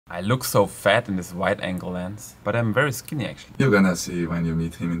I look so fat in this wide-angle lens, but I'm very skinny actually. You're gonna see when you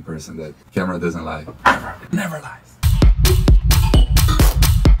meet him in person that camera doesn't lie. Never, it never lies.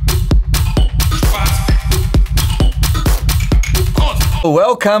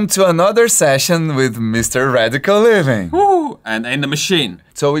 Welcome to another session with Mr. Radical Living. Woo! And in the machine.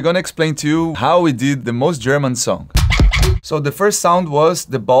 So we're gonna explain to you how we did the most German song. So the first sound was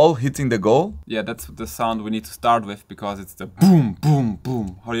the ball hitting the goal. Yeah, that's the sound we need to start with because it's the boom, boom,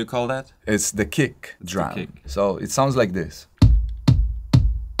 boom. How do you call that? It's the kick drum. the kick. So it sounds like this.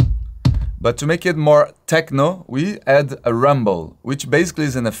 But to make it more techno, we add a rumble, which basically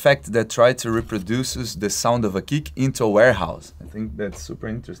is an effect that tries to reproduces the sound of a kick into a warehouse. I think that's super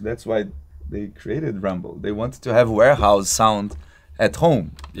interesting. That's why they created rumble. They wanted to have warehouse sound at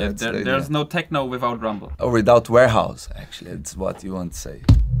home. Yeah, there's no techno without rumble. Or without warehouse, actually. It's what you want to say.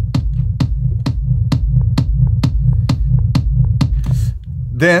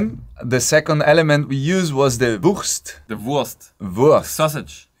 Then, the second element we used was the Wurst. The Wurst. Wurst.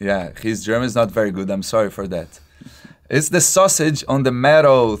 Sausage. Yeah, his German is not very good. I'm sorry for that. It's the sausage on the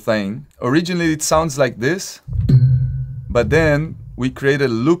metal thing. Originally, it sounds like this. But then, we created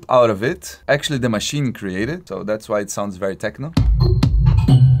a loop out of it. Actually, the machine created. So that's why it sounds very techno.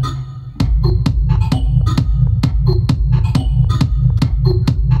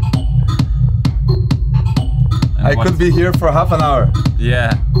 I could be here for half an hour.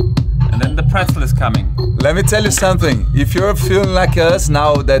 Yeah. And then the pretzel is coming. Let me tell you something. If you're feeling like us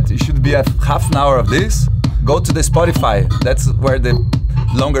now that it should be a half an hour of this, go to the Spotify. That's where the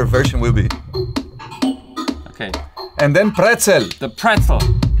longer version will be. Okay. And then pretzel. The pretzel.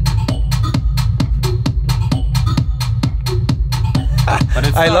 But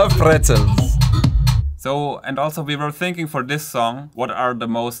it's I love pretzels. So, and also we were thinking for this song, what are the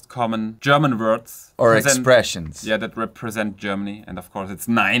most common German words? Or expressions. Yeah, that represent Germany. And of course it's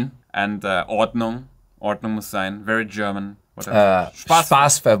Nein and Ordnung. Ordnung muss sein. Very German. What else?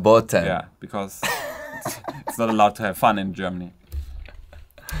 Spaß verboten. Yeah, because it's not allowed to have fun in Germany.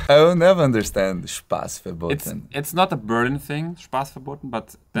 I will never understand Spaß verboten. It's not a Berlin thing, Spaß verboten,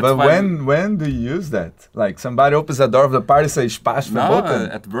 but that's but why when do you use that? Like somebody opens the door of the party, say Spaß verboten?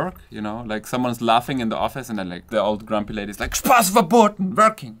 at work, you know, like someone's laughing in the office and then like the old grumpy lady's like, Spaß verboten,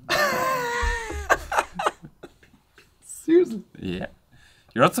 working. Seriously? Yeah.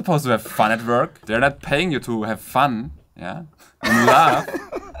 You're not supposed to have fun at work. They're not paying you to have fun, yeah? When you laugh.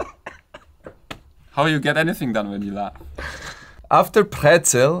 How you get anything done when you laugh? After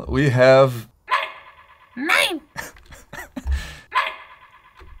pretzel, we have... Nein!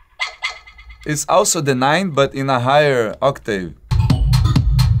 It's also the 9, but in a higher octave.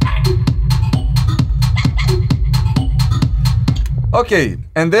 Okay,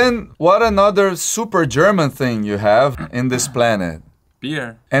 and then what another super German thing you have in this planet?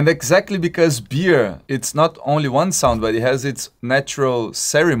 Beer. And exactly because beer, it's not only one sound, but it has its natural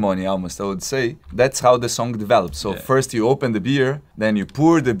ceremony almost, I would say. That's how the song develops. So first you open the beer, then you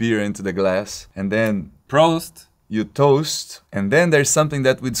pour the beer into the glass, and then Prost. You toast. And then there's something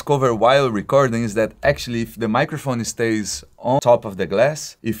that we discover while recording is that actually if the microphone stays on top of the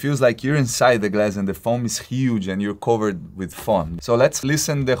glass, it feels like you're inside the glass and the foam is huge and you're covered with foam. So let's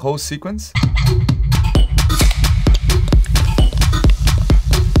listen the whole sequence.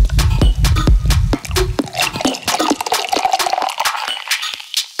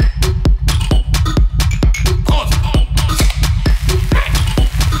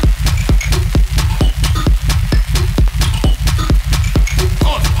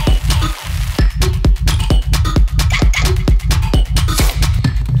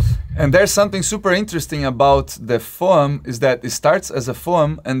 And there's something super interesting about the foam is that it starts as a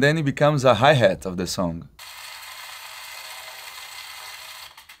foam and then it becomes a hi-hat of the song.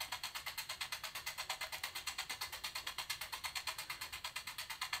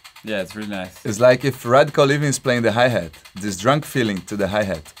 Yeah, it's really nice. It's like if Radical Living is playing the hi-hat, this drunk feeling to the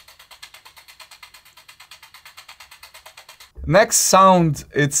hi-hat. Next sound,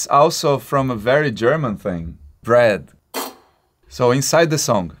 it's also from a very German thing, bread. So inside the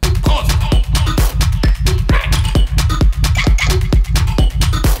song.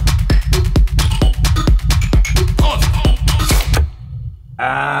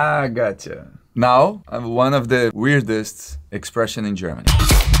 Ah, gotcha. Now, one of the weirdest expression in Germany.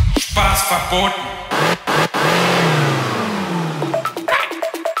 Spaß verboten.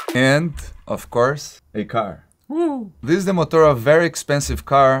 And, of course, a car. This is the motor of a very expensive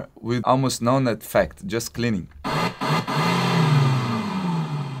car with almost no effect, just cleaning.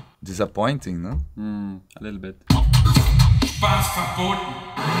 Disappointing, no? A little bit. Spaß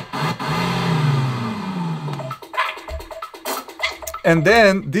verboten. And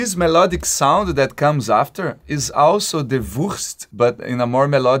then this melodic sound that comes after is also the Wurst, but in a more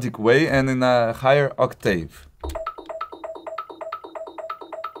melodic way and in a higher octave.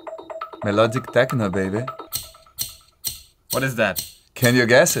 Melodic techno, baby. What is that? Can you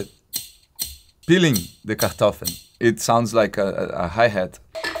guess it? Peeling the Kartoffeln. It sounds like a hi-hat.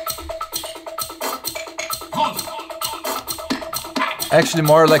 Actually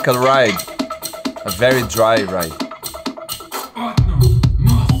more like a ride. A very dry ride.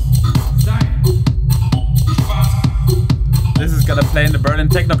 This is gonna play in the Berlin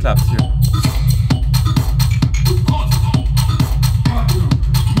techno clubs here.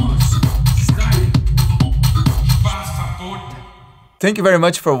 Thank you very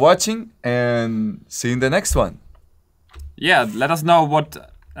much for watching and see you in the next one. Yeah, let us know what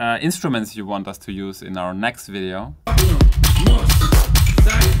instruments you want us to use in our next video.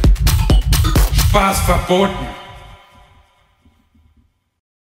 Spaß verboten.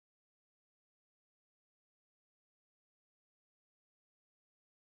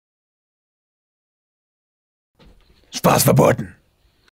 Spaß verboten.